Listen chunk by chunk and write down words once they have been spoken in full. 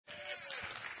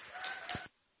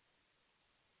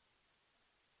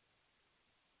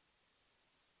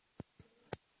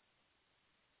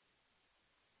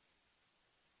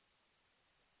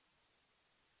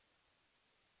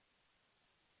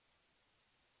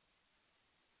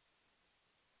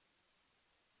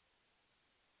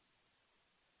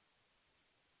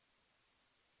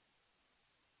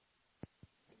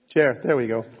Chair, there we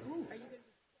go.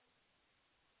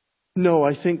 No,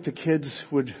 I think the kids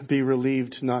would be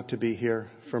relieved not to be here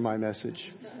for my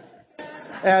message.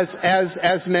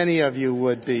 As many of you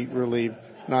would be relieved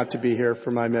not to be here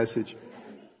for my message.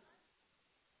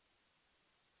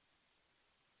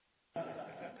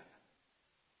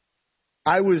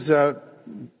 I was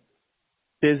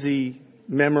busy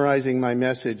memorizing my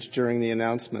message during the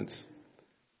announcements,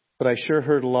 but I sure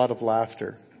heard a lot of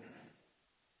laughter.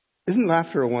 Isn't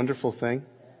laughter a wonderful thing?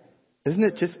 Isn't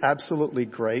it just absolutely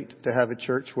great to have a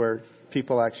church where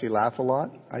people actually laugh a lot?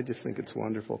 I just think it's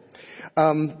wonderful.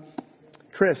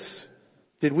 Chris,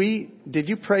 did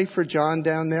you pray for John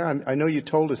down there? I know you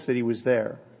told us that he was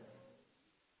there.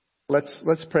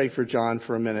 Let's pray for John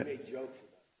for a minute.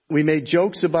 We made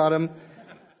jokes about him,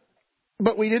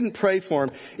 but we didn't pray for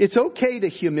him. It's okay to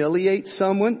humiliate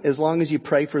someone as long as you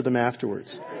pray for them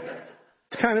afterwards.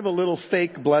 It's kind of a little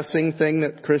fake blessing thing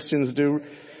that Christians do.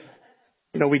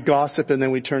 You know, we gossip and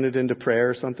then we turn it into prayer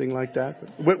or something like that.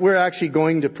 We're actually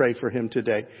going to pray for him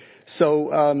today. So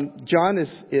John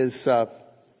is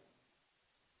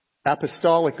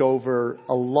apostolic over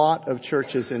a lot of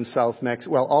churches in South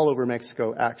Mexico. Well, all over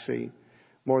Mexico, actually,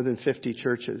 more than 50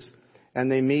 churches. And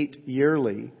they meet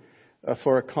yearly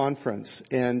for a conference.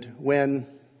 And when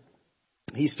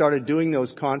he started doing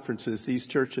those conferences, these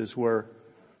churches were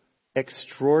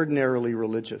extraordinarily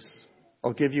religious.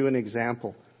 I'll give you an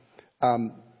example.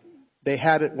 They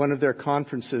had at one of their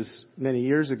conferences many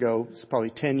years ago, it's probably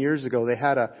 10 years ago, they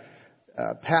had a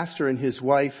pastor and his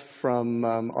wife from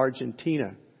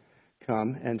Argentina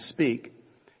come and speak.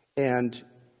 And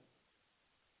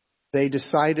they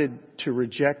decided to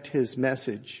reject his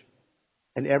message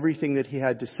and everything that he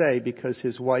had to say because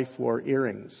his wife wore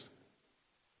earrings.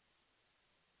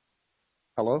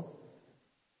 Hello?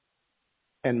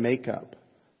 And makeup.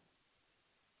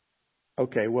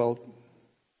 Okay, well,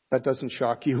 that doesn't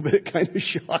shock you, but it kind of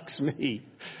shocks me.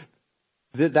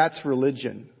 That's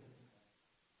religion.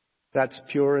 That's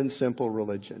pure and simple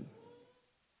religion.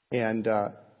 And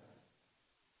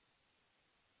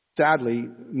sadly,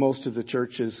 most of the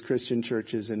churches, Christian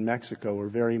churches in Mexico, are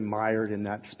very mired in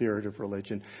that spirit of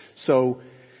religion. So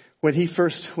when he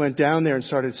first went down there and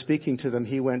started speaking to them,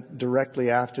 he went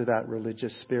directly after that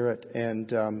religious spirit,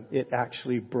 and it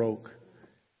actually broke.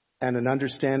 And an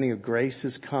understanding of grace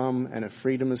has come, and a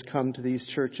freedom has come to these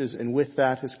churches, and with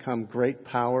that has come great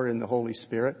power in the Holy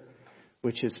Spirit,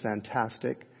 which is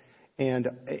fantastic. And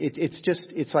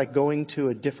it's like going to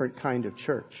a different kind of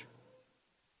church.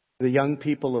 The young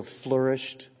people have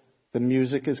flourished. The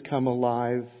music has come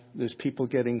alive. There's people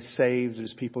getting saved.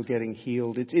 There's people getting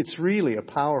healed. It's really a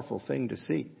powerful thing to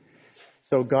see.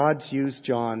 So God's used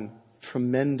John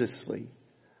tremendously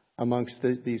amongst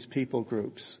these people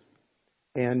groups.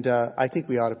 And I think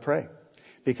we ought to pray.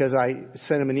 Because I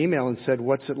sent him an email and said,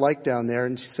 what's it like down there?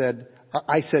 And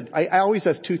I always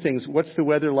ask two things. What's the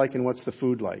weather like and what's the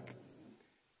food like?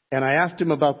 And I asked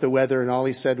him about the weather, and all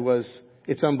he said was,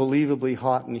 it's unbelievably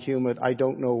hot and humid. I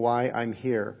don't know why I'm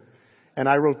here. And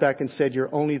I wrote back and said,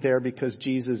 you're only there because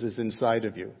Jesus is inside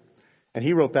of you. And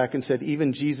he wrote back and said,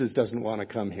 even Jesus doesn't want to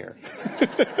come here.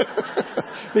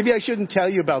 Maybe I shouldn't tell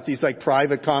you about these like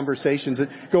private conversations that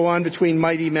go on between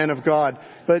mighty men of God.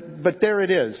 But there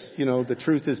it is. You know, the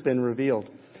truth has been revealed.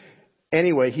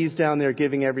 Anyway, he's down there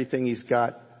giving everything he's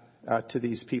got to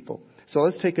these people. So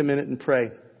let's take a minute and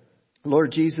pray.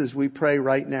 Lord Jesus, we pray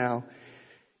right now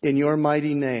in your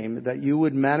mighty name that you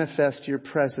would manifest your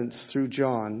presence through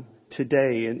John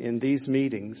today in these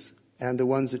meetings and the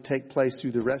ones that take place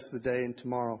through the rest of the day and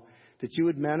tomorrow. That you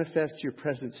would manifest your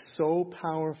presence so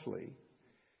powerfully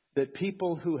that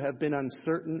people who have been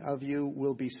uncertain of you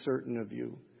will be certain of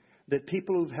you. That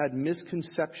people who've had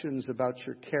misconceptions about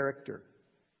your character,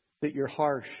 that you're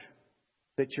harsh,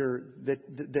 that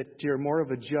you're more of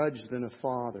a judge than a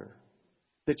father,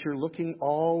 that you're looking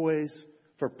always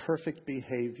for perfect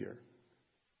behavior,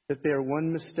 that they're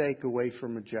one mistake away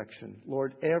from rejection.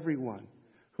 Lord, everyone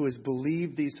who has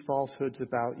believed these falsehoods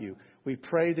about you, we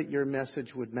pray that your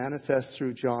message would manifest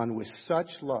through John with such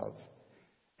love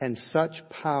and such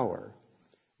power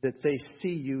that they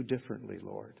see you differently,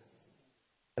 Lord.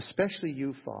 Especially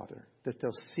you, Father, that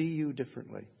they'll see you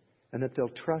differently and that they'll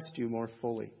trust you more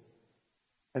fully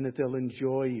and that they'll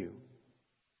enjoy you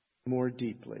more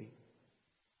deeply.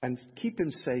 And keep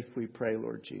him safe, we pray,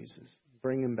 Lord Jesus.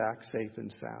 Bring him back safe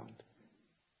and sound.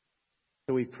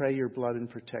 So we pray your blood and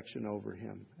protection over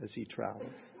him as he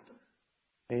travels.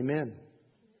 Amen.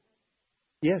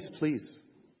 Yes, please.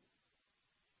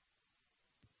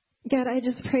 God, I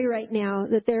just pray right now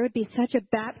that there would be such a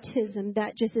baptism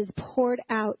that just is poured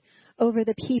out over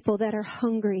the people that are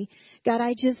hungry. God,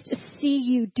 I just see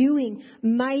you doing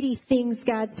mighty things,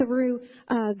 God, through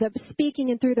the speaking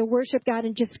and through the worship, God,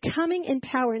 and just coming in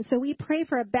power. And so we pray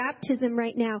for a baptism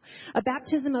right now, a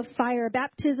baptism of fire, a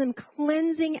baptism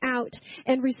cleansing out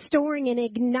and restoring and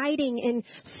igniting and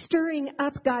stirring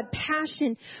up, God,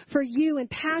 passion for you and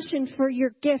passion for your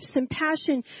gifts and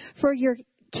passion for your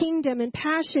kingdom and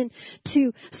passion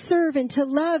to serve and to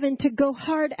love and to go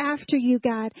hard after you,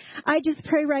 God. I just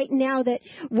pray right now that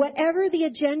whatever the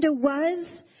agenda was,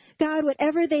 God,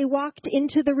 whatever they walked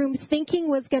into the room thinking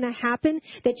was going to happen,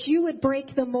 that you would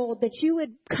break the mold, that you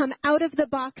would come out of the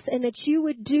box, and that you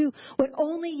would do what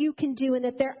only you can do, and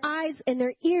that their eyes and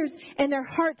their ears and their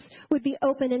hearts would be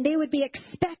open, and they would be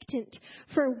expectant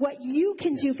for what you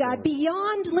can do, God,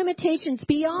 beyond limitations,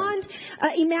 beyond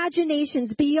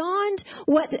imaginations, beyond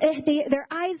what their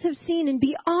eyes have seen, and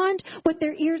beyond what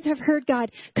their ears have heard,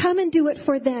 God. Come and do it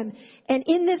for them. And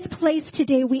in this place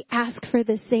today, we ask for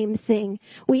the same thing.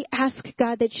 We ask,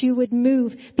 God, that you would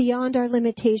move beyond our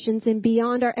limitations and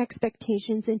beyond our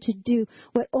expectations and to do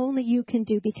what only you can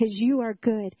do, because you are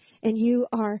good and you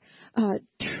are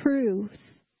truth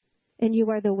and you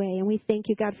are the way. And we thank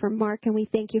you, God, for Mark, and we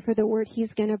thank you for the word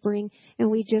he's going to bring.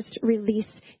 And we just release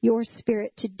your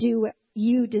spirit to do what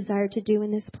you desire to do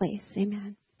in this place.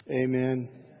 Amen. Amen.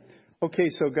 Okay,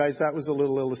 so guys, that was a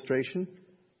little illustration.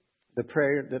 The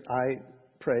prayer that I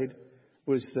prayed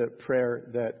was the prayer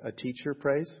that a teacher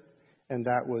prays, and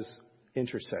that was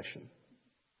intercession.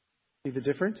 See the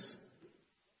difference?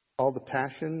 All the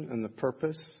passion and the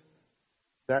purpose,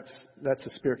 that's a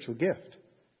spiritual gift.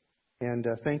 And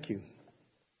thank you.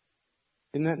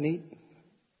 Isn't that neat?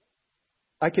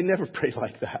 I can never pray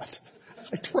like that.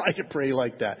 I try to pray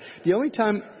like that. The only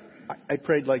time I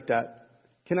prayed like that,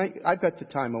 I've got the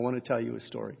time. I want to tell you a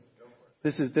story.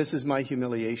 This is my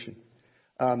humiliation.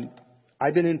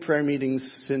 I've been in prayer meetings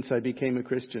since I became a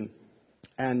Christian.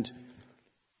 And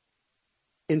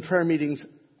in prayer meetings,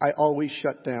 I always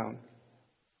shut down.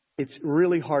 It's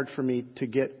really hard for me to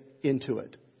get into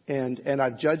it. And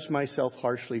I've judged myself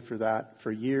harshly for that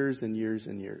for years and years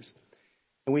and years.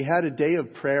 And we had a day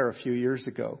of prayer a few years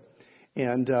ago.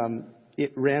 And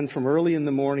it ran from early in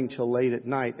the morning till late at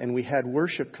night. And we had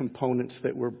worship components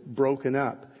that were broken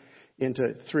up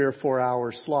into 3 or 4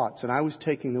 hour slots. And I was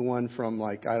taking the one from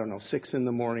 6 in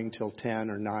the morning till 10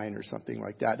 or 9 or something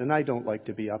like that. And I don't like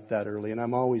to be up that early, and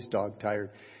I'm always dog tired.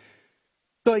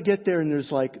 So I get there and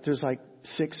there's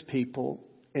 6 people,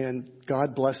 and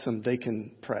God bless them, they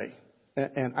can pray.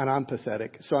 And I'm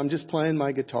pathetic. So I'm just playing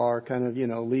my guitar, kind of,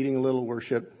 leading a little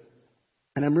worship.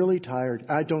 And I'm really tired.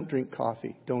 I don't drink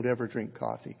coffee. Don't ever drink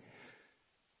coffee.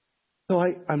 So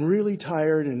I'm really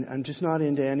tired, and I'm just not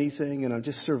into anything, and I'm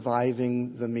just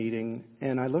surviving the meeting.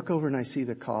 And I look over and I see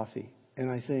the coffee,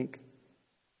 and I think,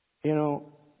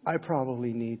 I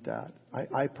probably need that.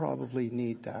 I probably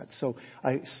need that. So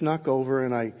I snuck over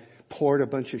and I poured a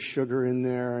bunch of sugar in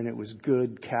there, and it was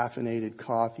good caffeinated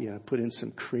coffee, and I put in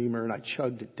some creamer, and I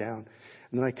chugged it down.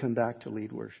 And then I come back to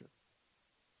lead worship.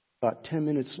 About 10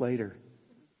 minutes later,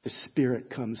 the Spirit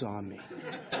comes on me.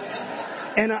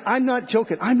 And I'm not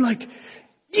joking. I'm like,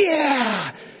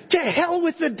 yeah, to hell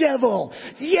with the devil.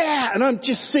 Yeah. And I'm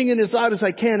just singing as loud as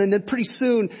I can. And then pretty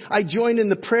soon I join in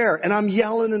the prayer, and I'm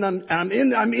yelling, and I'm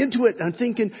into it. I'm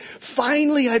thinking,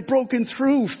 finally I've broken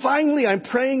through. Finally I'm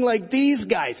praying like these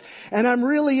guys. And I'm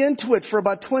really into it for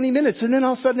about 20 minutes. And then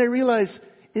all of a sudden I realize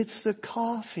it's the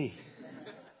coffee.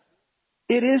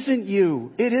 It isn't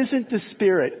you. It isn't the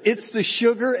Spirit. It's the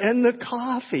sugar and the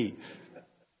coffee.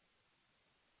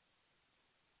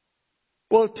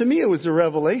 Well, to me, it was a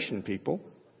revelation, people.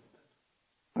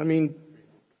 So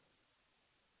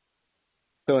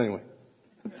anyway.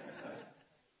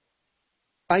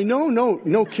 I know,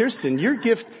 no, Kirsten, your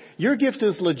gift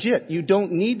is legit. You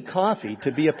don't need coffee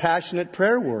to be a passionate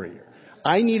prayer warrior.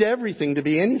 I need everything to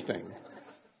be anything.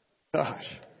 Gosh.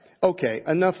 Okay,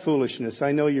 enough foolishness.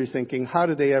 I know you're thinking, how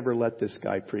do they ever let this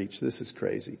guy preach? This is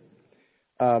crazy.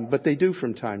 But they do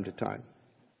from time to time.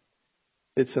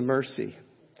 It's a mercy.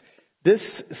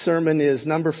 This sermon is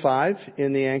number 5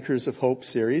 in the Anchors of Hope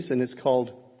series, and it's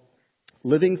called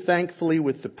Living Thankfully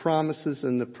with the Promises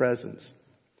and the Presence.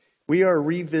 We are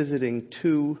revisiting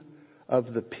 2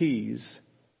 of the P's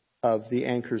of the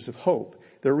Anchors of Hope.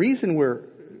 The reason we're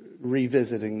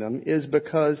revisiting them is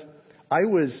because I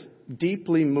was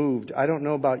deeply moved. I don't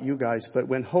know about you guys, but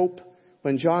when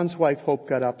John's wife Hope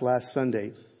got up last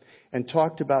Sunday and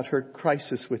talked about her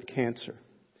crisis with cancer,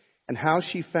 and how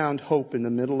she found hope in the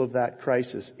middle of that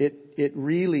crisis, it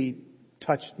really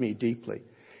touched me deeply.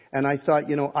 And I thought,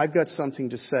 I've got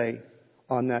something to say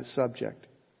on that subject.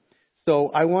 So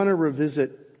I want to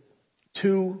revisit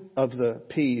two of the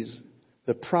P's,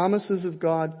 the promises of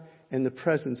God and the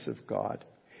presence of God,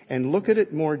 and look at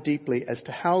it more deeply as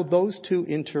to how those two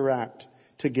interact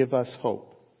to give us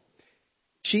hope.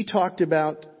 She talked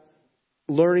about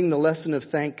learning the lesson of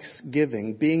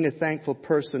thanksgiving, being a thankful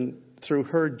person through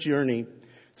her journey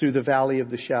through the valley of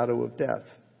the shadow of death,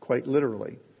 quite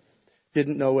literally.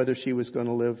 Didn't know whether she was going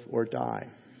to live or die.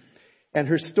 And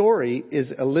her story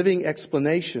is a living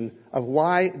explanation of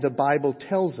why the Bible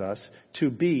tells us to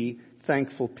be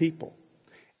thankful people.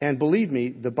 And believe me,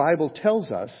 the Bible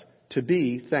tells us to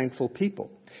be thankful people.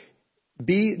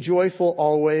 Be joyful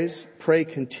always, pray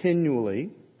continually,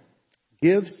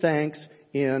 give thanks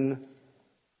in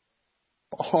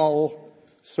all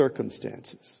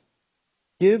circumstances.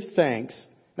 Give thanks.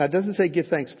 Now, it doesn't say give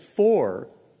thanks for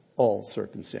all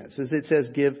circumstances. It says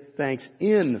give thanks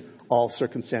in all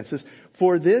circumstances.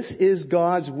 For this is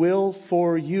God's will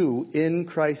for you in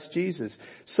Christ Jesus.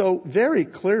 So very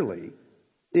clearly,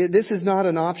 this is not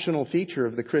an optional feature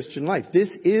of the Christian life.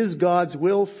 This is God's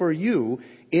will for you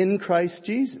in Christ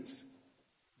Jesus.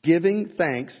 Giving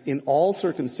thanks in all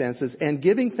circumstances and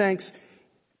giving thanks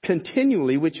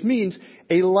continually, which means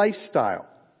a lifestyle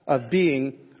of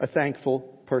being a thankful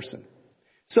person.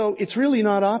 So it's really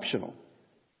not optional.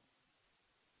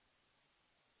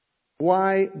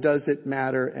 Why does it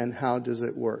matter and how does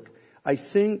it work? I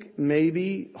think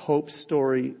maybe Hope's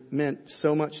story meant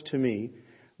so much to me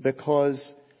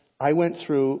because I went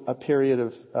through a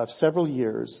period of several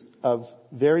years of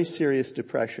very serious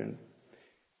depression.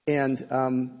 And,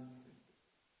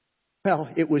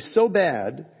 it was so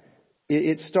bad.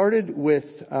 It started with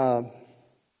a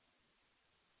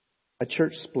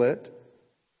church split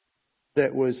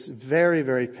that was very,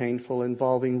 very painful,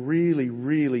 involving really,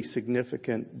 really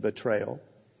significant betrayal.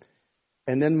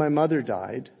 And then my mother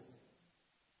died.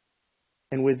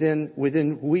 And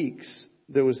within weeks,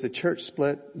 there was the church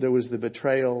split, there was the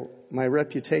betrayal. My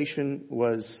reputation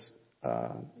was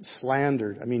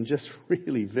slandered. I mean, just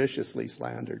really viciously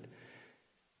slandered.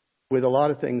 With a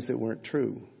lot of things that weren't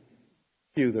true.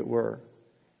 Few that were.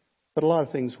 But a lot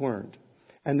of things weren't.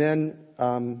 And then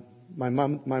my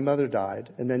mother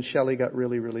died, and then Shelley got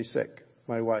really, really sick,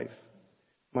 my wife,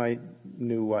 my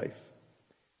new wife.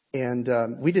 And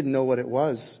we didn't know what it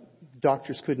was.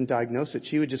 Doctors couldn't diagnose it.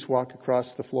 She would just walk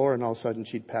across the floor, and all of a sudden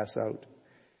she'd pass out.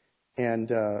 And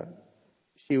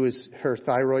her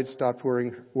thyroid stopped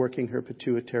working, her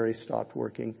pituitary stopped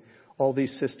working. All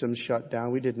these systems shut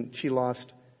down.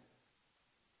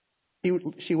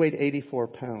 She weighed 84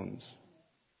 pounds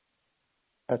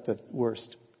at the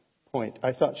worst point.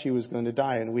 I thought she was going to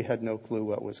die, and we had no clue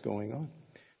what was going on.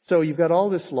 So you've got all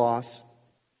this loss.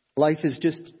 Life is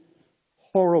just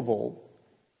horrible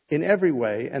in every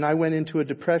way. And I went into a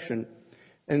depression.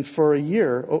 And for a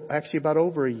year, actually about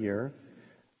over a year,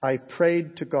 I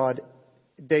prayed to God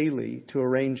daily to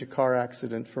arrange a car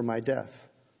accident for my death.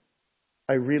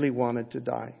 I really wanted to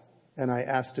die. And I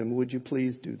asked him, would you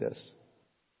please do this?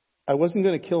 I wasn't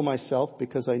going to kill myself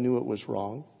because I knew it was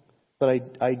wrong.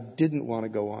 But I didn't want to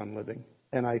go on living.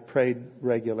 And I prayed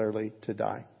regularly to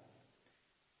die.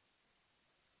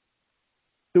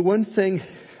 The one thing,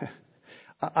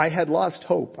 I had lost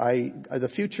hope.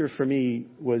 The future for me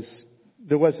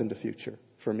there wasn't a future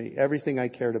for me. Everything I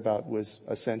cared about was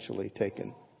essentially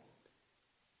taken.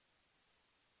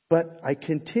 But I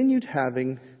continued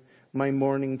having my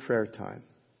morning prayer time.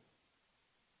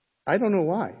 I don't know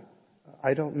why.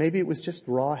 Maybe it was just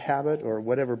raw habit or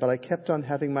whatever, but I kept on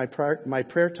having my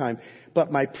prayer time.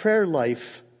 But my prayer life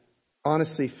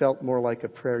honestly felt more like a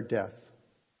prayer death.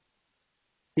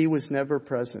 He was never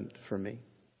present for me.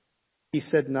 He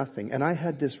said nothing. And I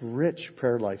had this rich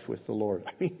prayer life with the Lord.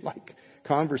 I mean, like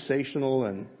conversational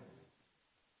and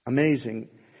amazing.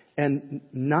 And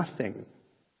nothing.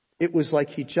 It was like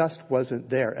He just wasn't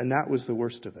there. And that was the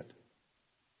worst of it.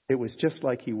 It was just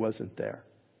like He wasn't there.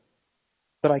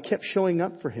 But I kept showing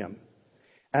up for Him.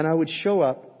 And I would show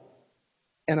up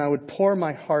and I would pour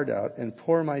my heart out and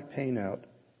pour my pain out,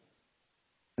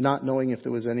 not knowing if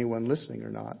there was anyone listening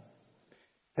or not.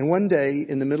 And one day,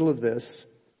 in the middle of this,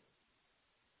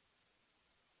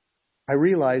 I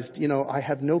realized, I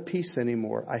have no peace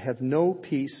anymore. I have no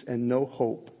peace and no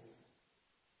hope.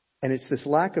 And it's this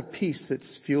lack of peace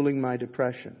that's fueling my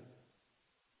depression.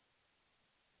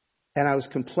 And I was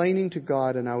complaining to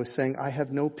God and I was saying, I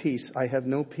have no peace. I have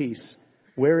no peace.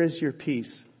 Where is your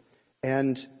peace?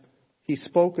 And He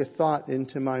spoke a thought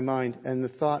into my mind, and the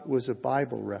thought was a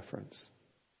Bible reference.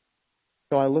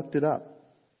 So I looked it up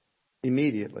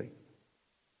immediately.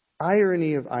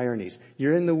 Irony of ironies.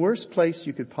 You're in the worst place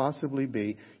you could possibly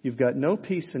be. You've got no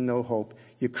peace and no hope.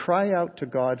 You cry out to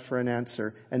God for an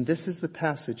answer, and this is the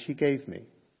passage He gave me.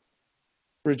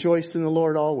 Rejoice in the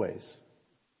Lord always.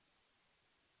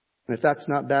 And if that's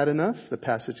not bad enough, the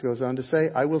passage goes on to say,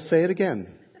 I will say it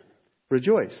again.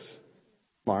 Rejoice,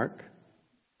 Mark.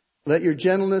 Let your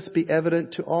gentleness be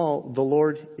evident to all. The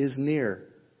Lord is near.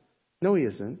 No, He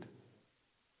isn't.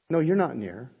 No, you're not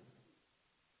near.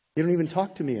 You don't even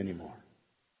talk to me anymore.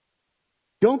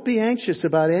 Don't be anxious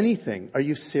about anything. Are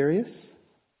you serious?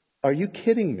 Are you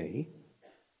kidding me?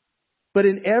 But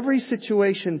in every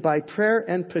situation, by prayer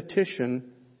and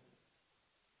petition,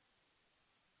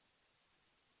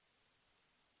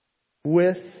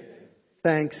 with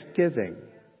thanksgiving.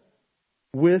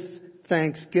 With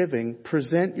thanksgiving,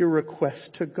 present your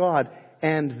request to God.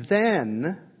 And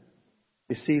then,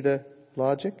 you see the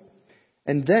logic?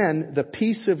 And then the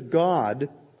peace of God,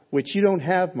 which you don't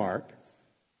have, Mark,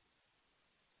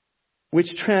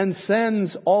 which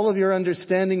transcends all of your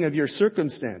understanding of your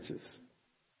circumstances,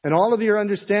 and all of your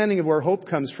understanding of where hope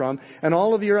comes from, and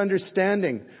all of your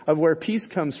understanding of where peace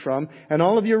comes from, and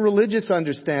all of your religious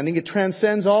understanding. It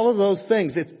transcends all of those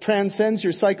things. It transcends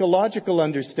your psychological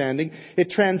understanding. It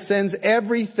transcends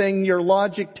everything your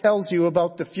logic tells you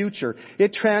about the future.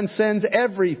 It transcends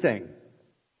everything.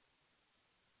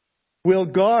 Will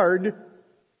guard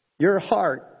your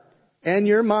heart and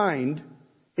your mind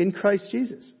in Christ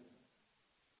Jesus.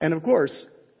 And of course,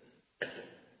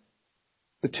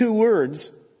 the two words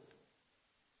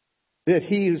that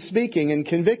He was speaking and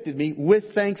convicted me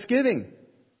with thanksgiving.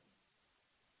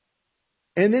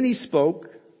 And then He spoke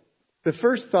the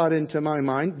first thought into my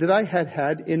mind that I had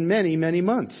had in many, many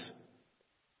months.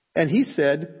 And He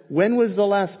said, when was the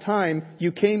last time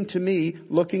you came to me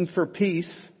looking for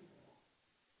peace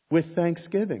with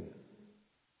thanksgiving?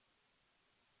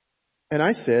 And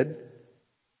I said,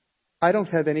 I don't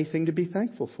have anything to be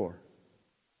thankful for.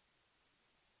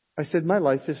 I said, my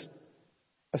life is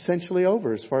essentially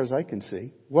over as far as I can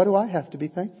see. What do I have to be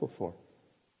thankful for?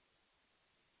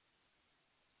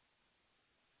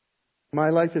 My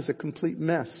life is a complete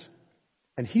mess.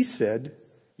 And He said,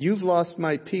 you've lost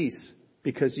my peace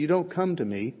because you don't come to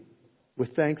me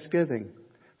with thanksgiving.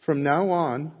 From now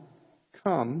on,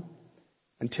 come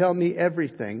and tell me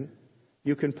everything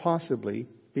you can possibly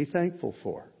be thankful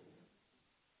for.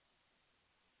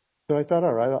 So I thought,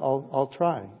 all right, I'll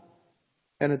try.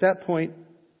 And at that point,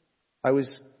 I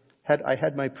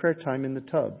had my prayer time in the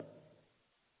tub.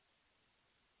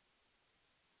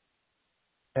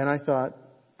 And I thought,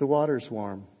 the water's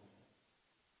warm.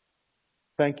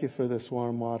 Thank you for this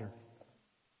warm water.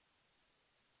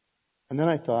 And then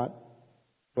I thought,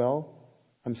 well,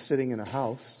 I'm sitting in a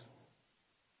house,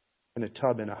 in a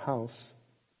tub in a house.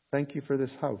 Thank you for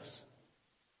this house.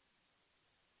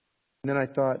 And then I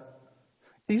thought,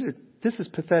 this is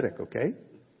pathetic, okay?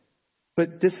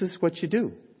 But this is what you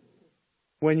do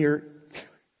when you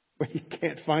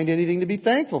can't find anything to be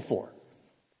thankful for.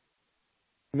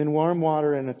 I'm in warm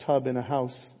water in a tub in a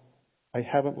house. I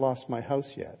haven't lost my house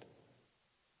yet.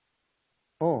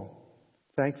 Oh,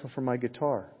 thankful for my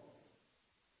guitar.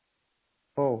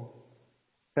 Oh,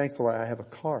 thankful I have a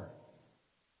car.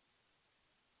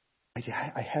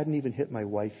 I hadn't even hit my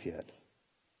wife yet.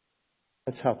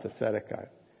 That's how pathetic I am.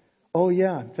 Oh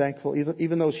yeah, I'm thankful,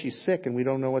 even though she's sick and we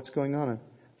don't know what's going on, I'm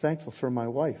thankful for my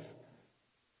wife.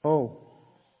 Oh,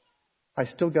 I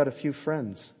still got a few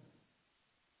friends.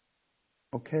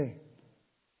 Okay.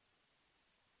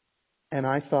 And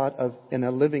I thought of,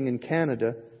 living in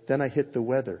Canada, then I hit the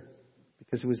weather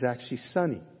because it was actually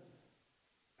sunny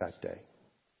that day.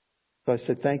 So I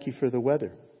said, thank you for the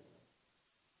weather.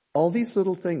 All these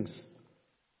little things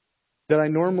that I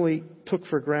normally took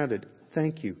for granted.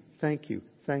 Thank you, thank you,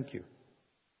 thank you.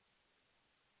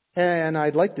 And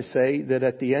I'd like to say that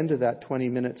at the end of that 20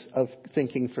 minutes of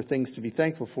thinking for things to be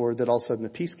thankful for, that all of a sudden the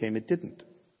peace came. It didn't.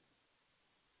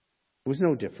 It was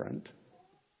no different.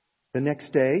 The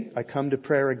next day, I come to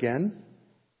prayer again.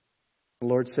 The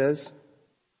Lord says,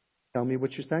 tell me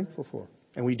what you're thankful for.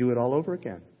 And we do it all over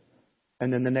again.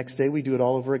 And then the next day, we do it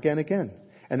all over again.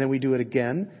 And then we do it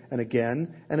again and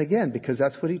again and again, because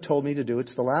that's what He told me to do.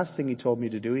 It's the last thing He told me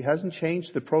to do. He hasn't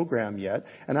changed the program yet,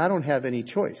 and I don't have any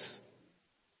choice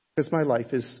because my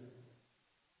life is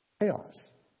chaos.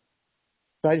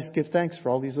 So I just give thanks for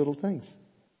all these little things.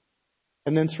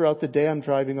 And then throughout the day, I'm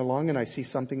driving along and I see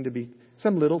some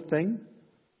little thing,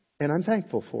 and I'm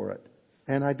thankful for it.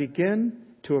 And I begin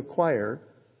to acquire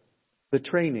the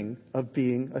training of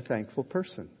being a thankful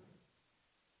person.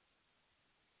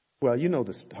 Well, you know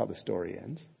how the story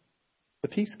ends. The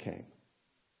peace came.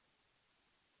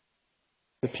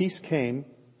 The peace came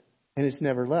And it's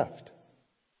never left.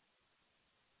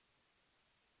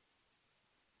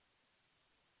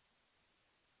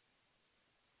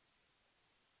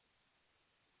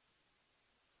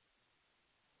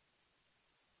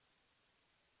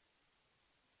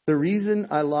 The reason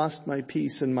I lost my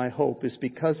peace and my hope is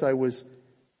because I was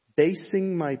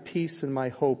basing my peace and my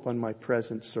hope on my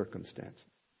present circumstances.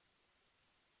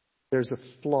 There's a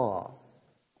flaw.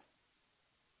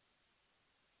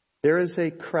 There is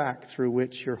a crack through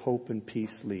which your hope and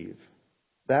peace leave.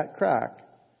 That crack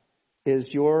is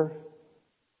your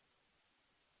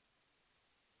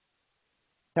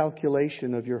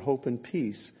calculation of your hope and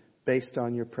peace based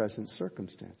on your present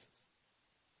circumstances.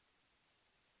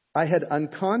 I had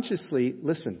unconsciously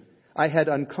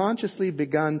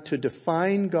begun to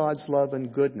define God's love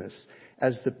and goodness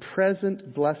as the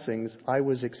present blessings I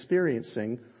was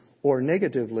experiencing or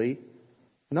negatively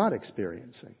not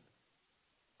experiencing.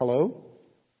 Hello?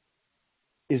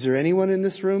 Is there anyone in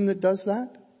this room that does that?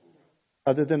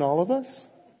 Other than all of us?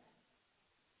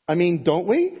 I mean, don't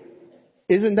we?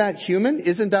 Isn't that human?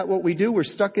 Isn't that what we do? We're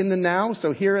stuck in the now,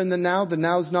 so here in the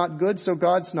now's not good, so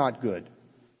God's not good.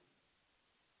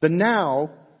 The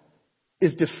now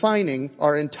is defining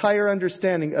our entire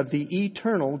understanding of the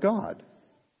eternal God.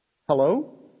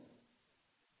 Hello?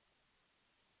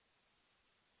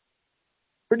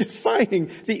 We're defining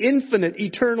the infinite,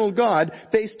 eternal God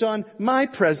based on my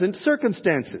present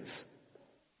circumstances.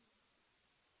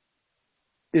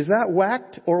 Is that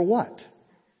whacked or what?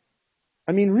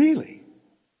 I mean, really?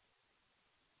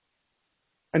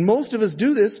 And most of us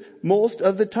do this most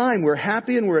of the time. We're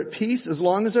happy and we're at peace as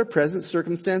long as our present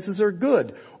circumstances are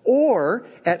good. Or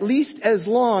at least as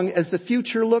long as the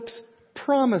future looks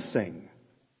promising.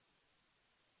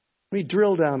 Let me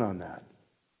drill down on that.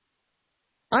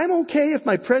 I'm okay if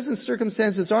my present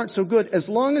circumstances aren't so good as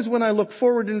long as when I look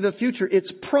forward into the future,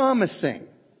 it's promising.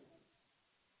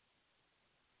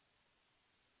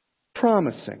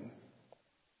 Promising.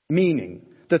 Meaning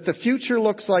that the future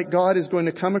looks like God is going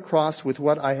to come across with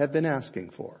what I have been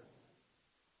asking for.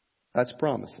 That's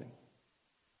promising.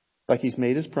 Like He's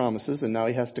made His promises and now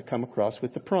He has to come across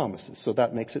with the promises. So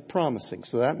that makes it promising.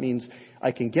 So that means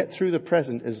I can get through the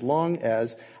present as long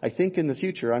as I think in the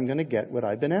future I'm going to get what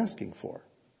I've been asking for.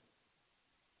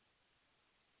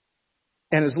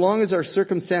 And as long as our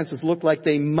circumstances look like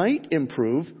they might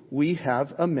improve, we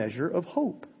have a measure of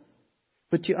hope.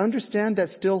 But do you understand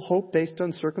that's still hope based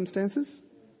on circumstances?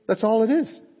 That's all it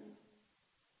is.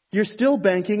 You're still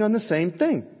banking on the same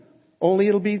thing. Only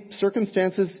it'll be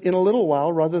circumstances in a little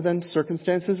while rather than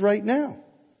circumstances right now.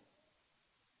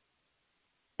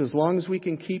 As long as we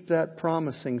can keep that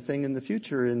promising thing in the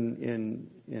future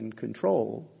in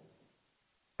control,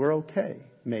 we're okay.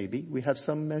 Maybe we have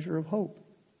some measure of hope.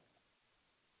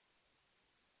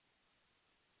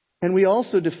 And we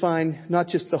also define not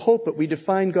just the hope, but we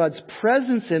define God's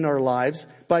presence in our lives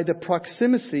by the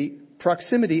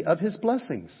proximity of His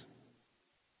blessings.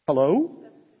 Hello?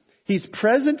 He's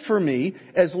present for me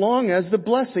as long as the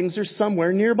blessings are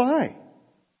somewhere nearby.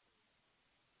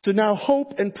 So now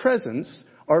hope and presence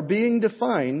are being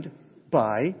defined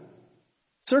by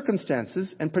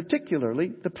circumstances and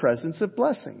particularly the presence of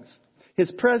blessings.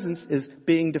 His presence is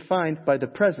being defined by the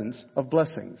presence of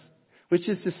blessings, which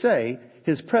is to say,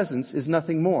 His presence is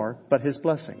nothing more but His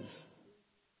blessings.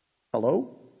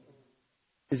 Hello?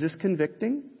 Is this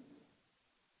convicting?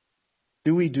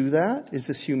 Do we do that? Is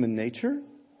this human nature?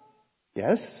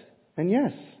 Yes and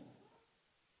yes.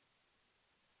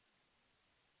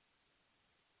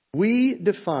 We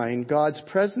define God's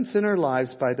presence in our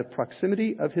lives by the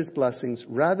proximity of His blessings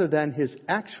rather than His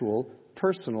actual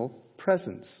personal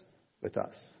presence with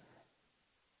us.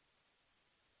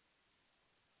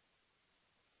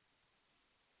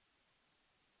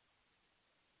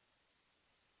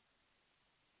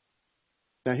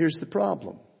 Now here's the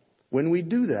problem. When we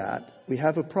do that, we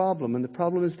have a problem, and the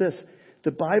problem is this.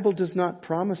 The Bible does not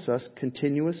promise us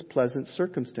continuous pleasant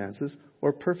circumstances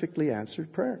or perfectly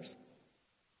answered prayers.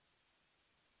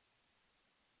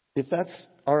 If that's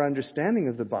our understanding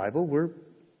of the Bible,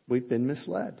 we've been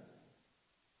misled.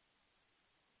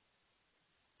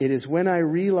 It is when I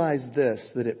realized this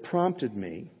that it prompted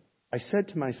me. I said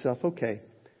to myself, okay,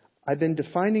 I've been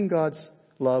defining God's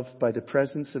love by the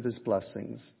presence of His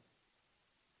blessings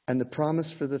and the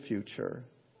promise for the future,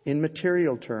 in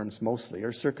material terms mostly,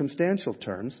 or circumstantial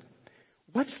terms.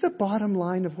 What's the bottom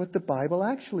line of what the Bible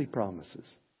actually promises?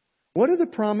 What are the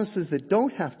promises that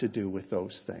don't have to do with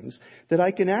those things that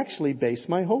I can actually base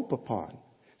my hope upon?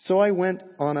 So I went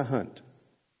on a hunt.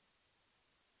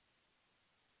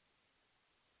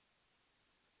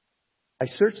 I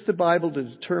searched the Bible to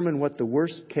determine what the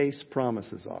worst case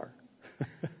promises are.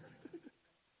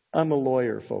 I'm a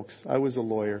lawyer, folks. I was a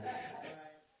lawyer.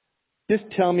 Just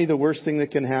tell me the worst thing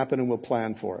that can happen and we'll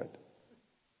plan for it.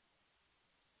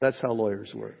 That's how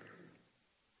lawyers work.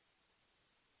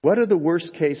 What are the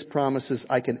worst case promises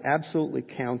I can absolutely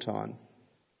count on?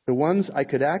 The ones I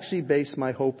could actually base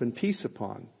my hope and peace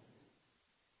upon.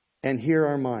 And here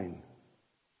are mine.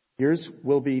 Yours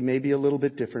will be maybe a little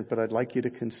bit different, but I'd like you to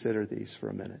consider these for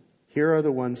a minute. Here are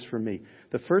the ones for me.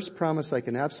 The first promise I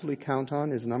can absolutely count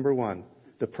on is number one,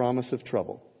 the promise of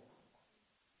trouble.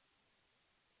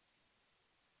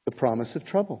 The promise of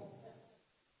trouble.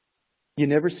 You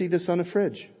never see this on a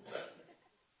fridge.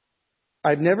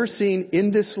 I've never seen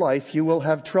in this life you will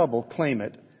have trouble, claim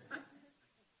it.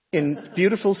 In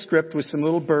beautiful script with some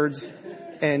little birds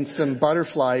and some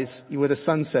butterflies with a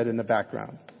sunset in the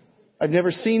background. I've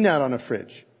never seen that on a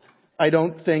fridge. I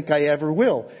don't think I ever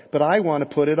will, but I want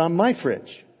to put it on my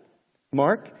fridge.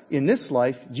 Mark, in this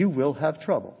life you will have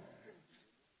trouble.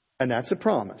 And that's a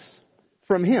promise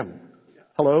from him.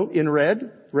 Hello, in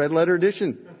red letter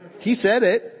edition. He said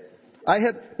it.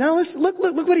 Now let's look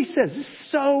what he says. This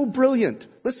is so brilliant.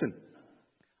 Listen.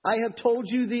 I have told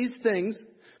you these things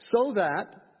so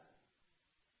that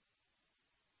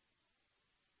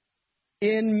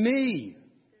in me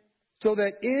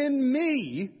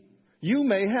you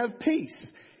may have peace.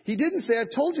 He didn't say, I've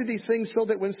told you these things so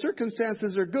that when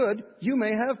circumstances are good, you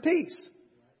may have peace.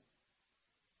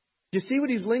 Do you see what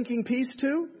he's linking peace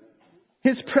to?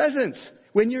 His presence.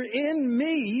 When you're in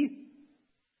me,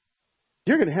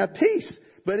 you're going to have peace.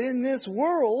 But in this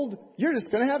world, you're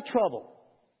just going to have trouble.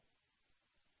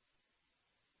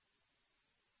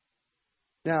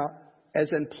 Now,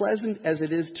 as unpleasant as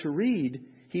it is to read,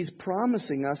 he's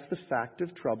promising us the fact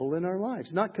of trouble in our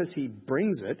lives. Not because he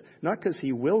brings it, not because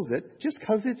he wills it, just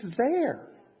because it's there.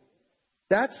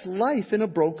 That's life in a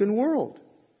broken world.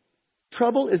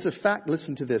 Trouble is a fact.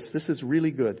 Listen to this. This is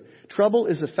really good. Trouble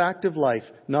is a fact of life,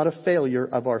 not a failure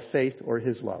of our faith or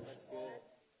his love.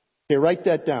 Okay, write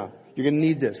that down. You're going to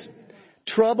need this.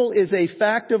 Trouble is a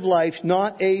fact of life,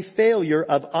 not a failure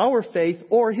of our faith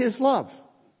or his love.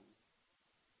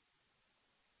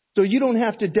 So you don't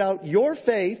have to doubt your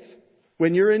faith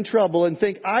when you're in trouble and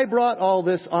think, I brought all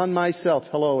this on myself.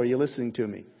 Hello, are you listening to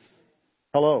me?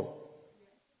 Hello.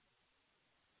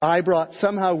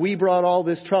 Somehow we brought all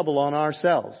this trouble on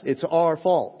ourselves. It's our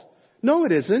fault. No,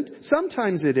 it isn't.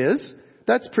 Sometimes it is.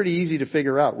 That's pretty easy to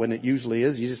figure out when it usually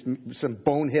is. You just, some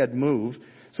bonehead move,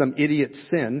 some idiot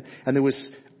sin, and there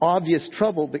was obvious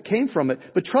trouble that came from it.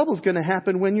 But trouble's going to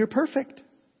happen when you're perfect.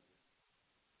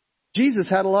 Jesus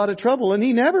had a lot of trouble and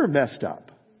he never messed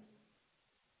up.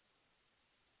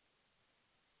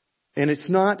 And it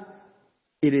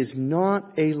is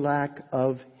not a lack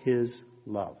of his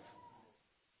love.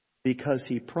 Because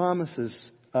he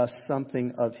promises us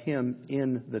something of him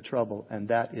in the trouble, and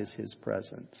that is his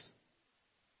presence.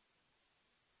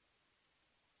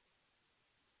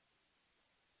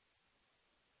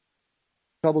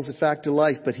 Trouble's a fact of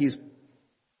life, but he's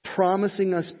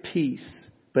promising us peace.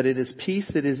 But it is peace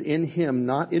that is in him,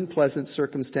 not in pleasant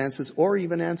circumstances or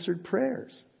even answered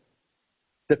prayers.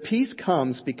 The peace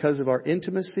comes because of our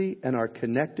intimacy and our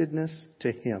connectedness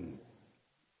to him.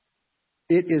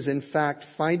 It is, in fact,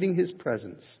 finding his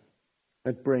presence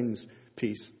that brings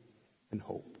peace and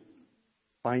hope.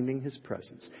 Finding his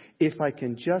presence. If I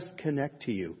can just connect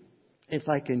to you, if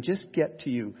I can just get to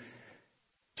you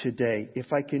today,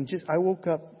 I woke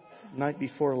up night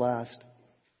before last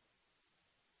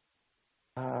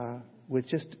with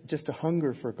just a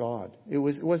hunger for God. It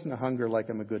wasn't a hunger like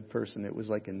I'm a good person. It was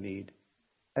like a need.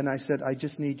 And I said, I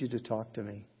just need you to talk to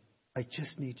me. I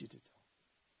just need you to talk.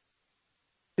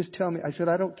 Just tell me. I said,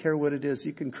 I don't care what it is.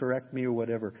 You can correct me or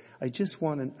whatever. I just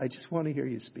want to hear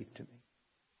you speak to me.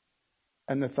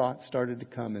 And the thoughts started to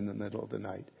come in the middle of the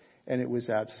night. And it was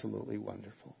absolutely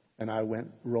wonderful. And I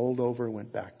rolled over and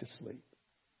went back to sleep.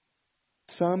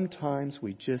 Sometimes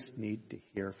we just need to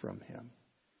hear from him.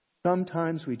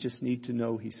 Sometimes we just need to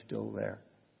know he's still there.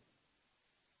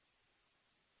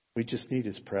 We just need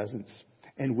his presence.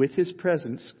 And with his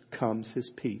presence comes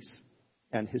his peace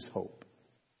and his hope.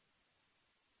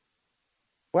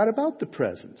 What about the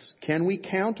presence? Can we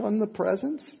count on the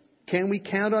presence? Can we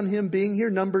count on him being here?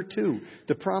 Number 2,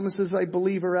 the promises I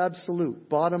believe are absolute.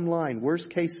 Bottom line,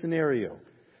 worst case scenario.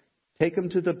 Take him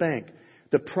to the bank.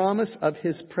 The promise of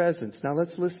his presence. Now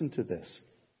let's listen to this.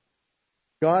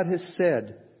 God has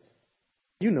said,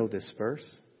 you know this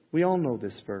verse. We all know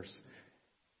this verse.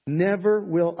 Never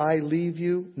will I leave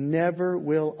you. Never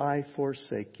will I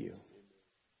forsake you.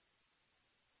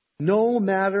 No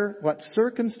matter what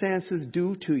circumstances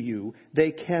do to you,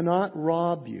 they cannot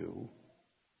rob you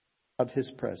of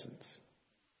his presence.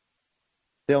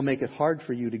 They'll make it hard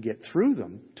for you to get through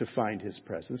them to find His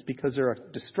presence because they're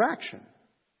a distraction.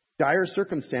 Dire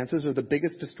circumstances are the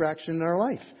biggest distraction in our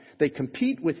life. They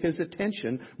compete with His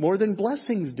attention more than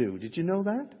blessings do. Did you know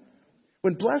that?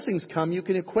 When blessings come, you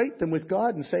can equate them with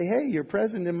God and say, hey, you're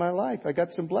present in my life. I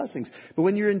got some blessings. But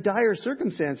when you're in dire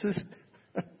circumstances,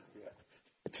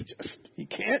 it's just, He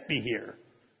can't be here.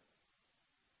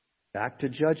 Back to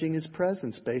judging His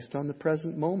presence based on the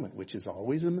present moment, which is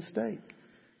always a mistake.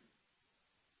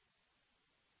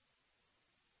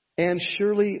 And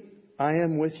surely I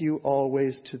am with you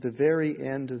always to the very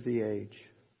end of the age.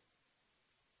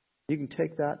 You can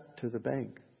take that to the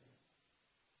bank.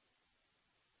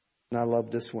 And I love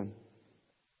this one.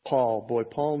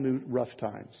 Paul knew rough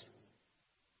times.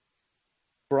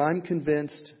 For I'm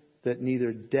convinced that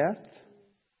neither death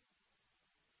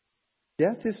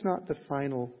is not the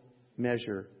final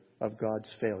measure of God's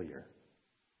failure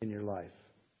in your life.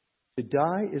 To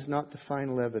die is not the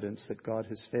final evidence that God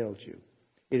has failed you.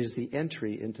 It is the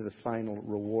entry into the final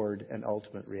reward and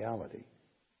ultimate reality.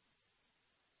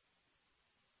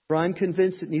 For I'm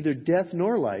convinced that neither death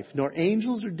nor life, nor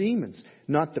angels or demons,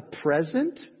 not the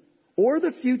present or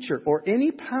the future or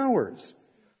any powers,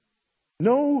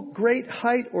 no great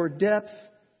height or depth,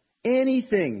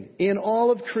 anything in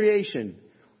all of creation,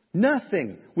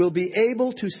 nothing will be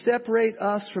able to separate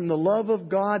us from the love of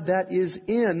God that is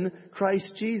in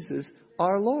Christ Jesus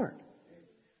our Lord.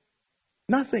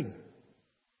 Nothing.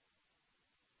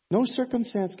 No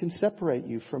circumstance can separate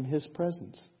you from His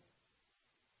presence.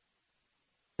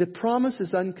 The promise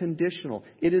is unconditional.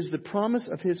 It is the promise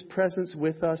of His presence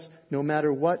with us no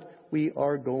matter what we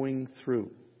are going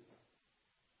through.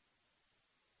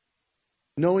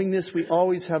 Knowing this, we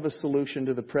always have a solution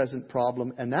to the present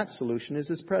problem, and that solution is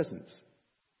His presence.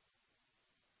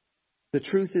 The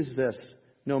truth is this: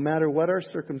 no matter what our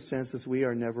circumstances, we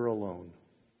are never alone.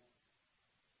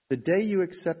 The day you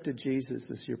accepted Jesus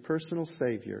as your personal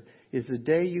Savior is the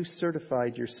day you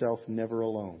certified yourself never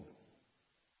alone.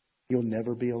 You'll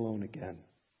never be alone again.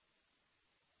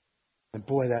 And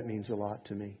boy, that means a lot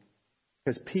to me.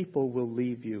 Because people will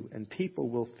leave you, and people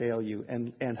will fail you,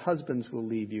 and husbands will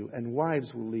leave you, and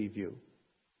wives will leave you,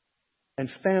 and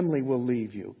family will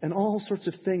leave you, and all sorts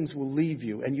of things will leave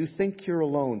you, and you think you're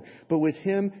alone. But with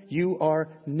Him, you are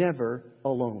never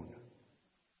alone.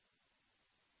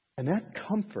 And that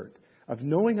comfort of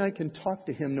knowing I can talk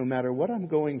to Him no matter what I'm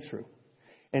going through.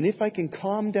 And if I can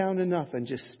calm down enough and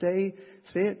just stay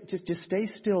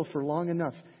still for long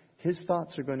enough, His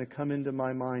thoughts are going to come into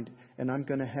my mind and I'm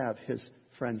going to have His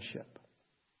friendship.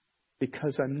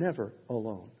 Because I'm never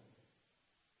alone.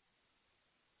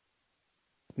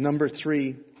 Number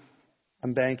 3,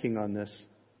 I'm banking on this.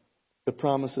 The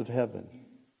promise of heaven.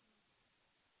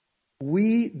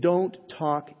 We don't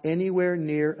talk anywhere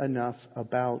near enough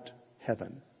about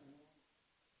heaven.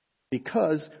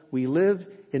 Because we live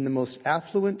in the most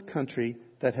affluent country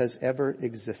that has ever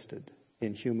existed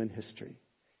in human history.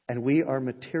 And we are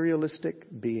materialistic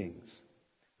beings.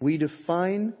 We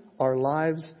define our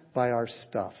lives by our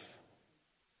stuff.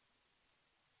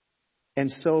 And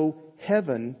so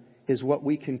heaven is what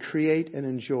we can create and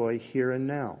enjoy here and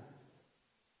now.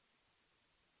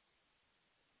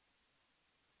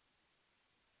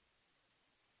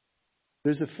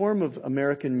 There's a form of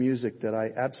American music that I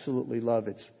absolutely love.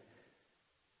 It's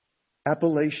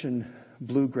Appalachian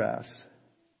bluegrass.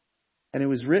 And it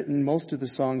was written, most of the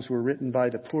songs were written by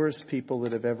the poorest people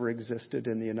that have ever existed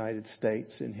in the United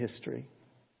States in history.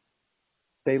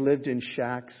 They lived in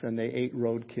shacks and they ate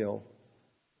roadkill.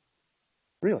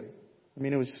 Really. I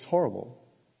mean, it was horrible.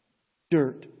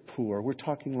 Dirt poor. We're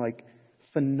talking like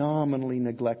phenomenally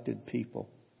neglected people.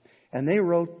 And they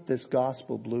wrote this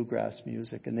gospel bluegrass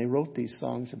music, and they wrote these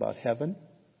songs about heaven.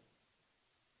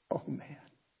 Oh, man.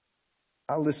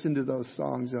 I listen to those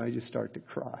songs and I just start to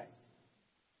cry.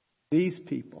 These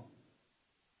people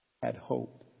had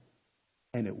hope,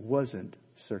 and it wasn't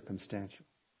circumstantial.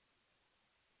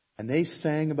 And they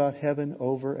sang about heaven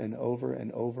over and over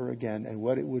and over again, and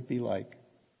what it would be like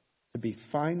to be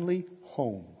finally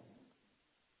home.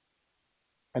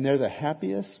 And they're the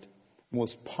happiest,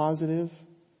 most positive,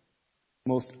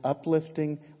 most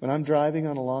uplifting. When I'm driving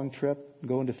on a long trip,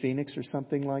 going to Phoenix or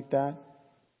something like that,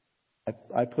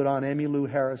 I put on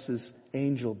Emmylou Harris's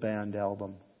Angel Band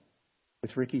album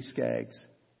with Ricky Skaggs.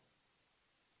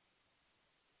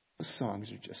 The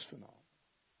songs are just phenomenal.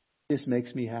 This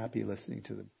makes me happy listening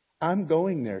to them. I'm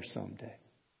going there someday.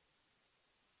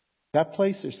 That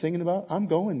place they're singing about, I'm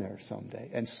going there someday.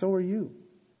 And so are you,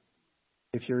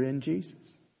 if you're in Jesus.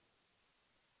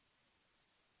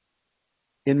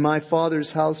 In my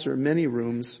Father's house are many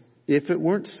rooms. If it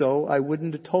weren't so, I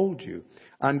wouldn't have told you.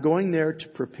 I'm going there to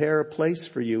prepare a place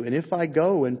for you. And if I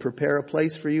go and prepare a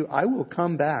place for you, I will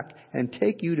come back and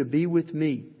take you to be with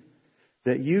me,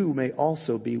 that you may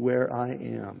also be where I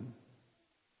am.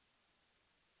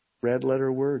 Red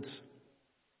letter words.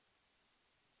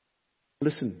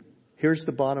 Listen, here's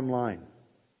the bottom line.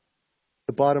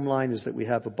 The bottom line is that we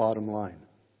have a bottom line.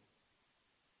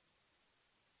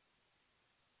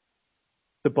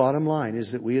 The bottom line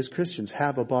is that we as Christians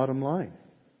have a bottom line.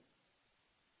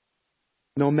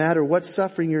 No matter what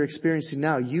suffering you're experiencing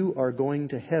now, you are going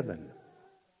to heaven.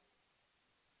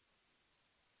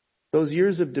 Those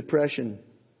years of depression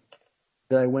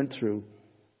that I went through,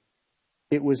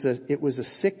 it was a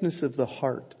sickness of the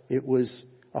heart. It was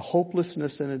a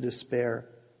hopelessness and a despair.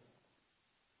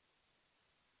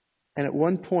 And at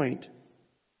one point,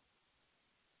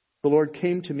 the Lord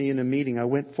came to me in a meeting. I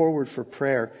went forward for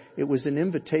prayer. It was an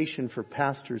invitation for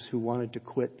pastors who wanted to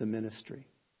quit the ministry.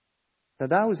 Now,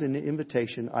 that was an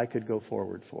invitation I could go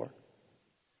forward for.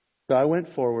 So I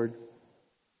went forward.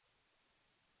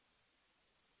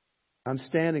 I'm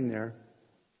standing there.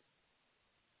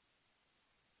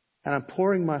 And I'm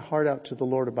pouring my heart out to the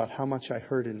Lord about how much I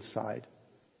hurt inside.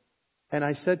 And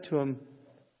I said to him,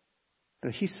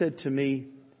 and he said to me,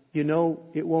 you know,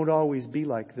 it won't always be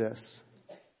like this.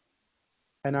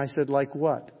 And I said, like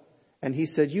what? And he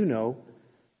said, you know,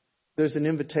 there's an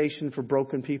invitation for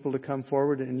broken people to come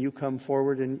forward, and you come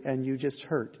forward and you just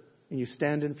hurt. And you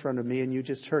stand in front of me and you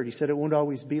just hurt. He said, it won't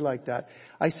always be like that.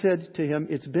 I said to him,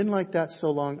 it's been like that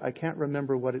so long, I can't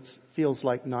remember what it feels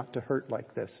like not to hurt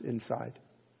like this inside.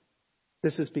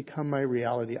 This has become my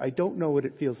reality. I don't know what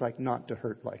it feels like not to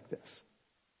hurt like this.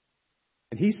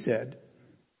 And he said,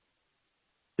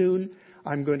 soon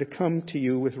I'm going to come to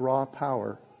you with raw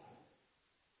power.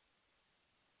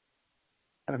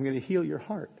 And I'm going to heal your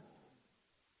heart.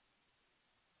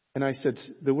 And I said,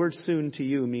 the word soon to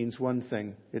you means one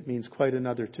thing. It means quite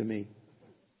another to me.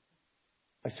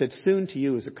 I said, soon to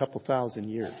you is a couple thousand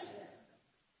years.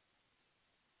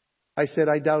 I said,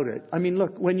 I doubt it. I mean,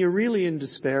 look, when you're really in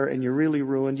despair and you're really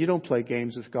ruined, you don't play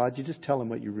games with God. You just tell him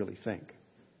what you really think.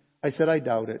 I said, I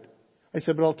doubt it. I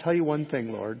said, but I'll tell you one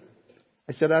thing, Lord.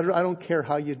 I said, I don't care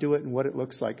how you do it and what it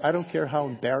looks like. I don't care how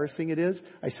embarrassing it is.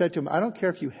 I said to him, I don't care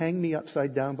if you hang me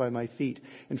upside down by my feet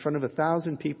in front of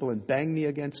 1,000 people and bang me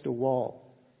against a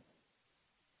wall.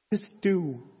 Just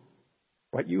do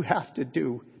what you have to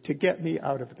do to get me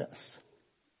out of this.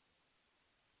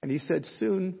 And he said,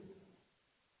 soon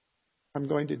I'm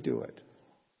going to do it.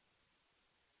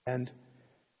 And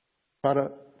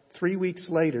about 3 weeks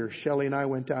later, Shelley and I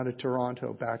went down to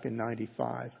Toronto back in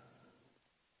 95.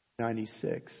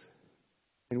 96.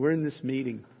 And we're in this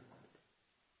meeting.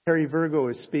 Harry Virgo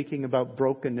is speaking about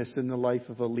brokenness in the life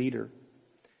of a leader.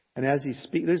 And as he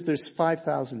speaks, there's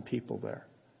 5,000 people there.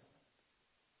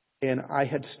 And I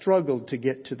had struggled to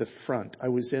get to the front. I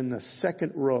was in the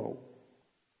second row,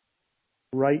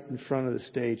 right in front of the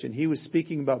stage. And he was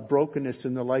speaking about brokenness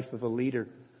in the life of a leader.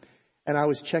 And I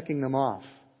was checking them off.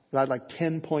 I had like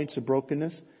 10 points of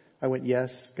brokenness. I went,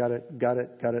 yes, got it.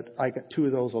 I got 2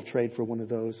 of those. I'll trade for one of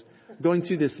those. Going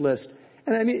through this list.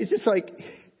 And I mean, it's just like,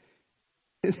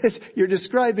 you're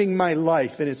describing my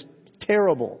life and it's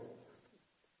terrible.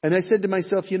 And I said to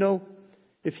myself, you know,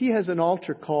 if he has an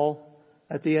altar call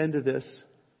at the end of this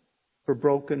for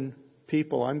broken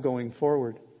people, I'm going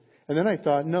forward. And then I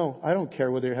thought, no, I don't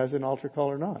care whether he has an altar call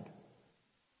or not.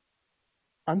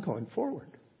 I'm going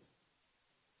forward.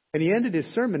 And he ended his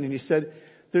sermon and he said,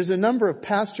 there's a number of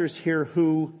pastors here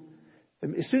who,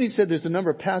 as soon as he said there's a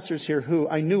number of pastors here who,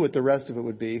 I knew what the rest of it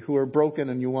would be, who are broken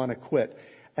and you want to quit.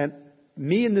 And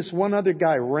me and this one other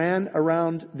guy ran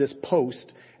around this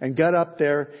post and got up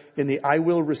there in the I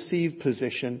will receive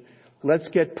position. Let's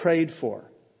get prayed for.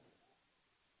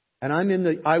 And I'm in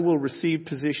the I will receive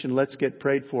position. Let's get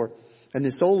prayed for. And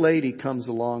this old lady comes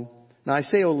along. Now I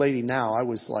say old lady now. I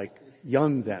was like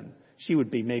young then. She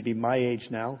would be maybe my age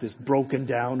now, this broken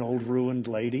down, old ruined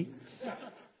lady.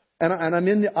 And I'm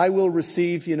in the I will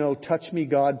receive, touch me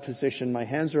God position. My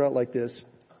hands are out like this.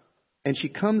 And she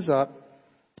comes up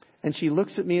and she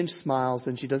looks at me and smiles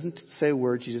and she doesn't say a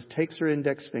word. She just takes her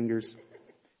index fingers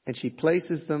and she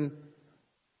places them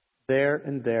there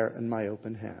and there in my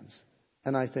open hands.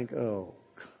 And I think, oh,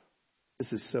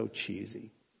 this is so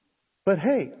cheesy. But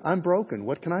hey, I'm broken.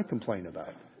 What can I complain about?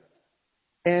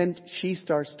 And she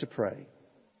starts to pray.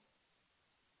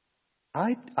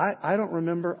 I don't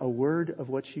remember a word of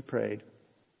what she prayed.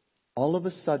 All of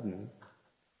a sudden,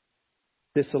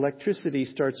 this electricity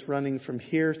starts running from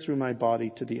here through my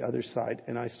body to the other side,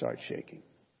 and I start shaking.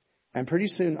 And pretty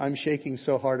soon, I'm shaking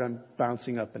so hard I'm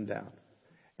bouncing up and down.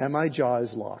 And my jaw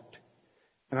is locked.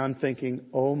 And I'm thinking,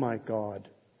 oh my God,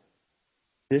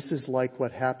 this is like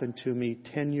what happened to me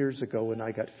 10 years ago when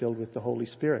I got filled with the Holy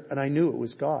Spirit. And I knew it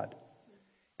was God.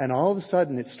 And all of a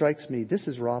sudden it strikes me, this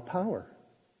is raw power.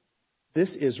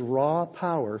 This is raw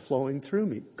power flowing through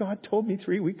me. God told me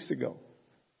 3 weeks ago,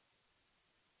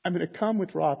 I'm going to come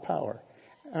with raw power.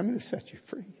 I'm going to set you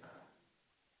free.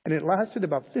 And it lasted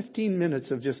about 15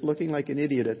 minutes of just looking like an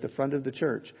idiot at the front of the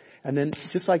church. And then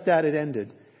just like that, it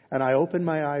ended. And I opened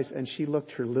my eyes and she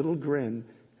looked her little grin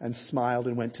and smiled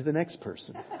and went to the next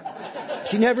person.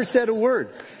 She never said a word.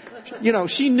 You know,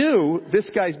 she knew this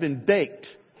guy's been baked.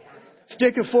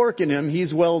 Stick a fork in him,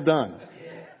 he's well done.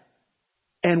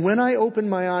 And when I opened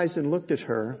my eyes and looked at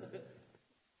her,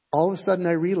 all of a sudden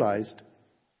I realized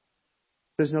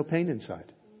there's no pain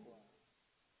inside.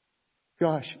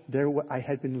 Gosh, I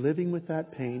had been living with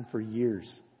that pain for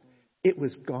years. It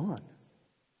was gone.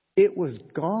 It was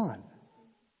gone.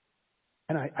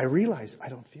 And I realized I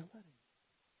don't feel that anymore.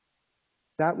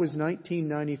 That was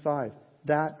 1995.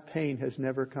 That pain has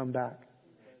never come back.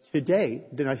 Today,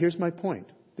 now here's my point.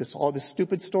 All this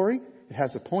stupid story, it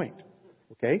has a point.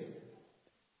 Okay?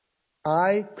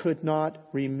 I could not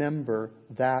remember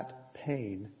that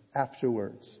pain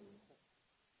afterwards.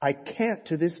 I can't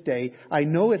to this day. I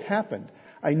know it happened.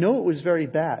 I know it was very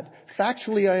bad.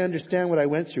 Factually, I understand what I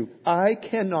went through. I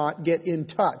cannot get in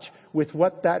touch with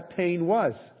what that pain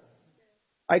was.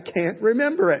 I can't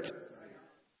remember it.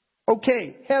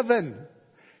 Okay, heaven.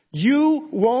 You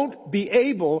won't be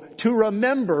able to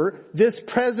remember this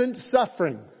present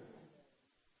suffering.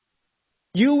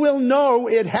 You will know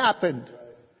it happened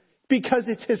because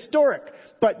it's historic.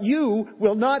 But you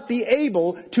will not be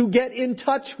able to get in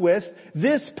touch with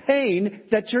this pain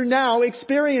that you're now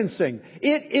experiencing.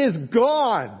 It is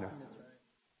gone.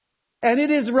 And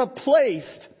it is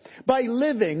replaced by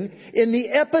living in the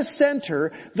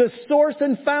epicenter, the source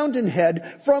and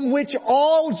fountainhead from which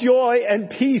all joy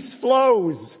and peace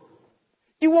flows.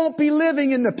 You won't be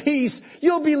living in the peace.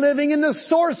 You'll be living in the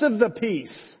source of the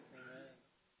peace.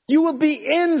 You will be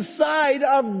inside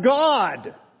of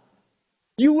God.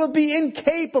 You will be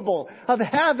incapable of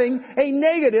having a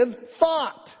negative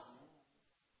thought.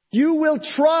 You will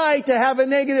try to have a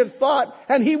negative thought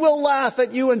and He will laugh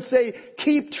at you and say,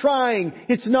 keep trying.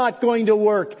 It's not going to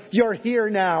work. You're here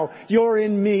now. You're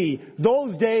in me.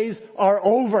 Those days are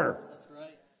over.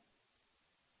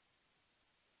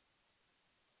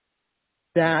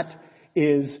 That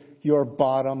is your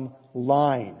bottom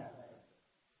line.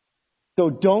 So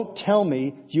don't tell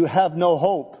me you have no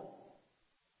hope.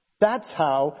 That's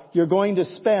how you're going to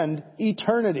spend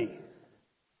eternity.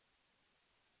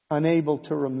 Unable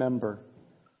to remember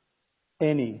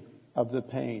any of the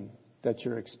pain that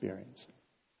you're experiencing.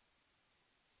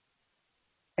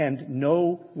 And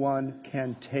no one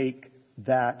can take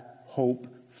that hope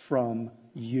from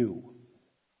you.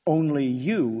 Only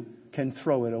you can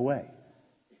throw it away.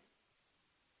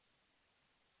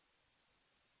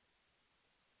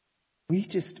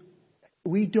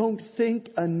 We don't think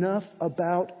enough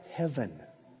about heaven.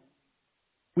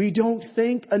 We don't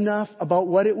think enough about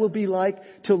what it will be like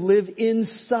to live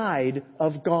inside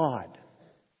of God.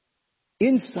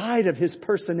 Inside of His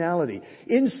personality.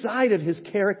 Inside of His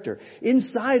character.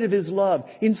 Inside of His love.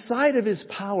 Inside of His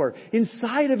power.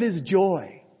 Inside of His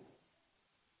joy.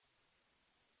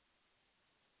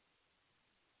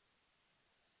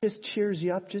 It just cheers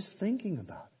you up just thinking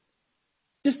about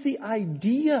it. Just the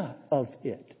idea of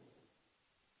it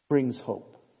brings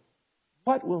hope.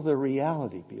 What will the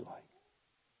reality be like?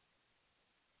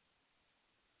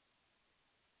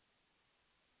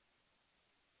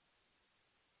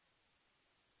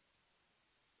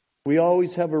 We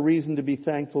always have a reason to be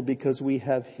thankful because we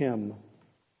have Him.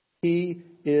 He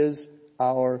is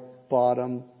our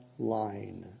bottom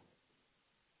line.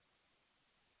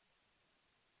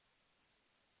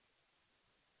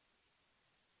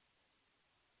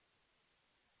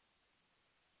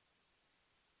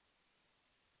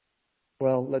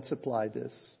 Well, let's apply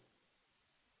this.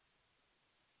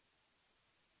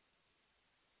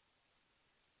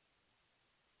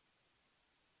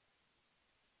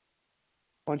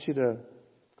 I want you to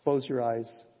close your eyes.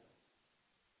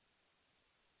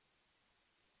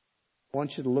 I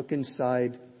want you to look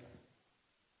inside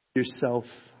yourself.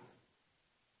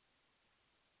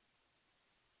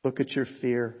 Look at your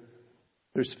fear.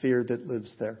 There's fear that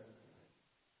lives there.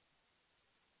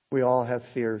 We all have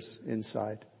fears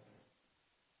inside.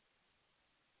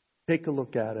 Take a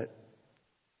look at it.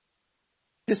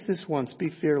 Just this once,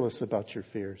 be fearless about your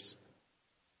fears.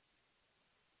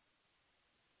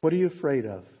 What are you afraid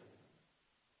of?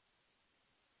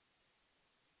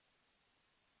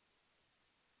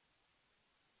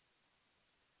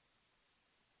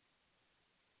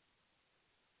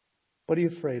 What are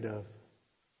you afraid of?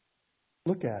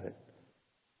 Look at it.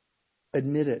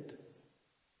 Admit it.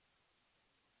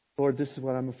 Lord, this is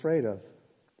what I'm afraid of.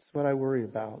 This is what I worry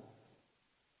about.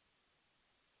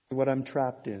 What I'm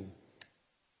trapped in.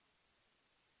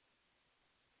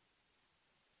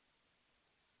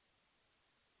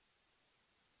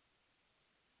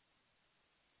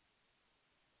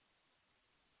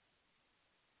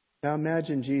 Now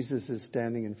imagine Jesus is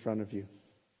standing in front of you.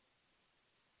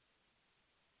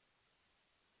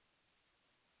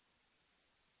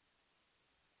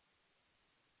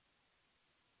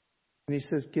 And he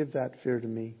says, give that fear to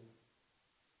me,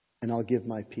 and I'll give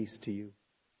my peace to you.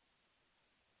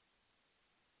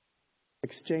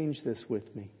 Exchange this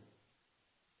with me.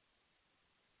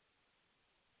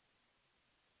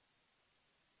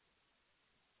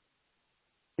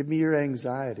 Give me your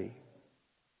anxiety.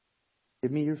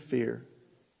 Give me your fear.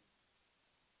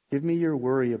 Give me your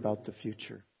worry about the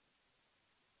future.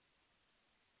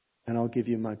 And I'll give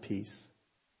you my peace.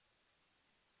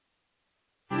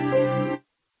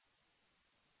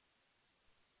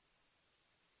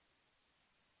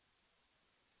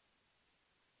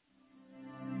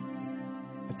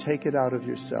 Take it out of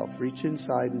yourself. Reach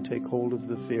inside and take hold of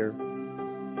the fear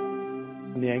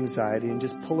and the anxiety and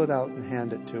just pull it out and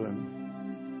hand it to Him.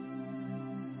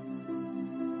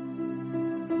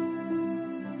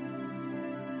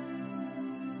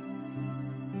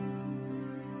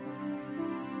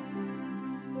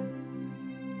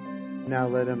 Now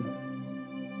let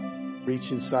Him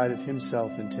reach inside of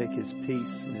Himself and take His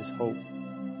peace and His hope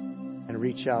and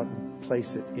reach out and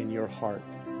place it in your heart.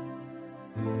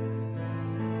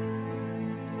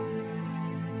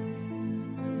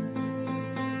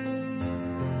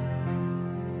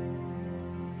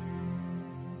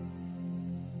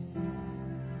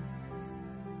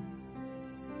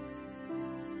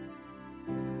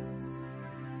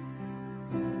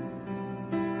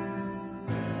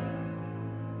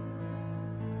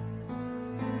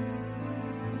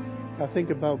 Now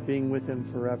think about being with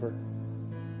Him forever.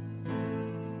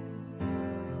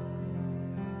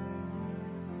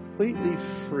 Completely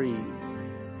free.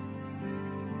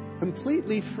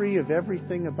 Completely free of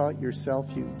everything about yourself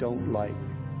you don't like.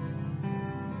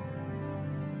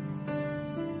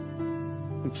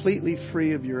 Completely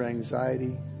free of your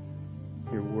anxiety,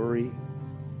 your worry,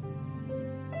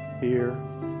 fear,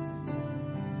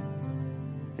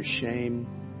 your shame.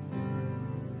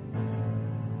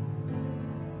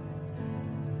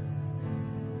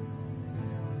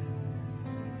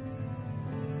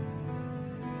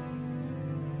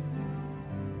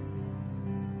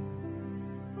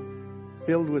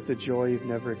 Filled with the joy you've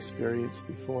never experienced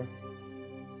before,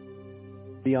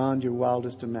 beyond your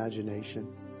wildest imagination,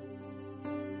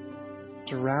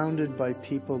 surrounded by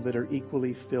people that are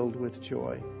equally filled with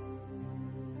joy.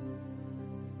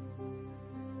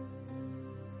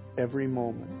 Every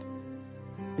moment,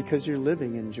 because you're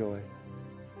living in joy,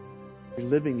 you're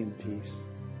living in peace,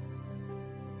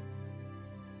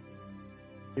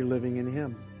 you're living in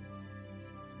Him,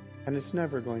 and it's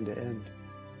never going to end.